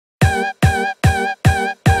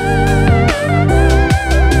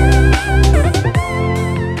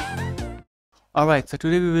Alright, so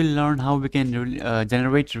today we will learn how we can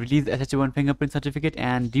generate release SHA1 fingerprint certificate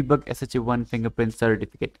and debug SHA1 fingerprint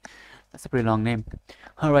certificate. That's a pretty long name.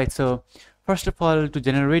 Alright, so first of all, to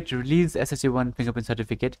generate release SHA1 fingerprint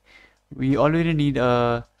certificate, we already need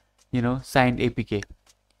a signed APK.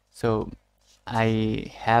 So I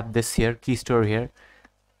have this here, Keystore here.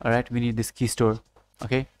 Alright, we need this Keystore.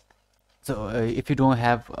 Okay, so if you don't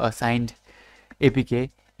have a signed APK,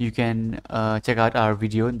 you can check out our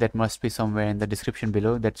video that must be somewhere in the description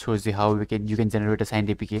below that shows you how you can generate a signed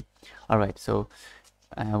APK. Alright, so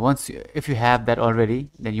if you have that already,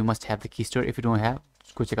 then you must have the Keystore. If you don't have,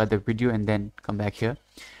 just go check out the video and then come back here.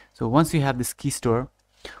 So once you have this Keystore,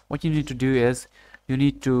 what you need to do is you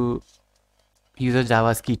need to use a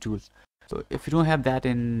Javascript tool. So if you don't have that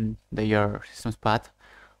in your system's path,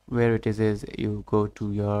 where it is you go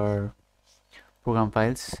to your program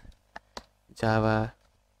files, Java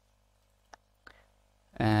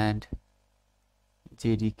and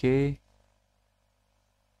JDK,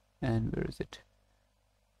 and where is it,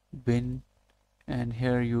 bin, and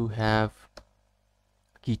here you have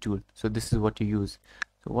Keytool. So this is what you use.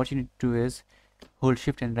 So what you need to do is hold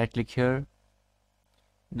shift and right click here.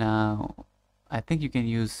 Now I think you can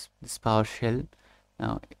use this PowerShell.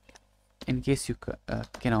 Now in case you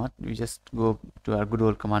cannot, we just go to our good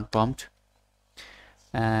old command prompt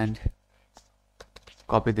and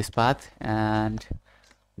copy this path and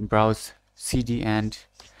browse cd and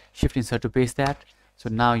shift insert to paste that. So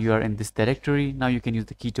now you are in this directory. Now you can use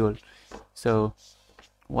the Keytool. So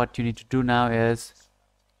what you need to do now is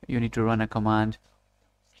you need to run a command.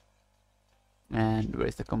 And where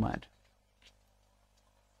is the command?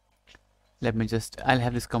 I'll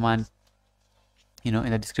have this command in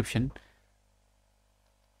the description,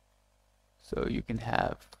 so you can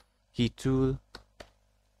have Keytool.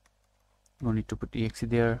 No need to put exe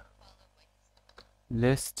there,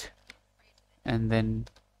 list, and then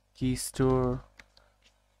Keystore,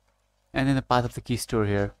 and then the path of the Keystore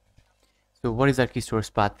here. So what is our Keystore's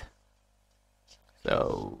path?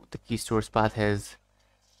 So the Keystore's path is,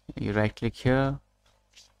 you right click here,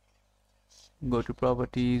 go to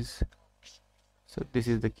properties. So this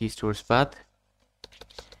is the Keystore's path.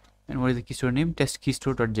 And what is the Keystore name? Test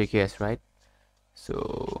keystore.jks, right?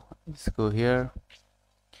 So let's go here,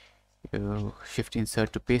 you shift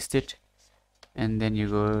insert to paste it, and then you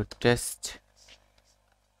go test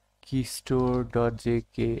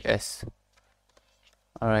keystore.jks.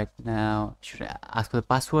 Alright, now should I ask for the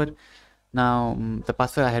password? Now the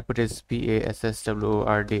password I had put is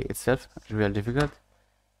PASSWORD itself, real difficult.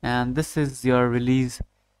 And this is your release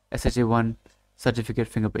SHA1 certificate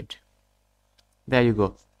fingerprint. There you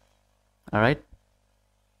go. Alright,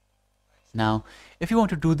 now if you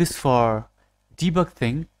want to do this for debug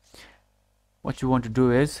thing, what you want to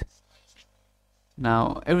do is,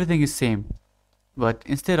 now everything is same, but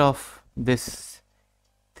instead of this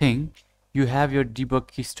thing, you have your debug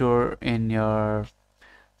keystore in your,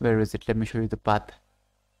 where is it? Let me show you the path.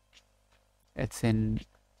 It's in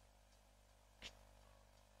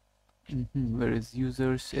where is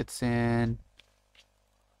users? It's in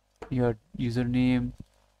your username,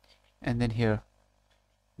 and then here,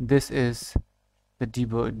 this is the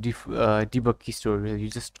debug keystore. You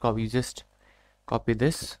just copy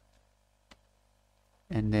this,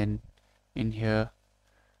 and then in here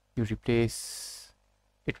you replace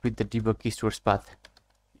it with the debug keystore's path.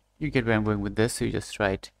 You get where I'm going with this. So you just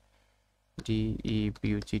write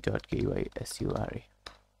debug.keysure.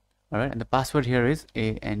 Alright, and the password here is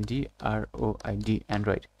ANDROID,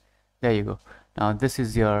 Android. There you go. Now this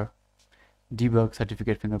is your debug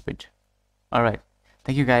certificate fingerprint. Alright,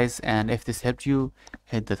 thank you guys, and if this helped you,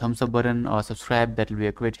 hit the thumbs up button or subscribe. That will be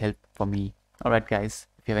a great help for me. Alright guys,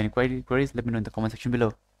 if you have any queries, let me know in the comment section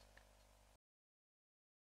below.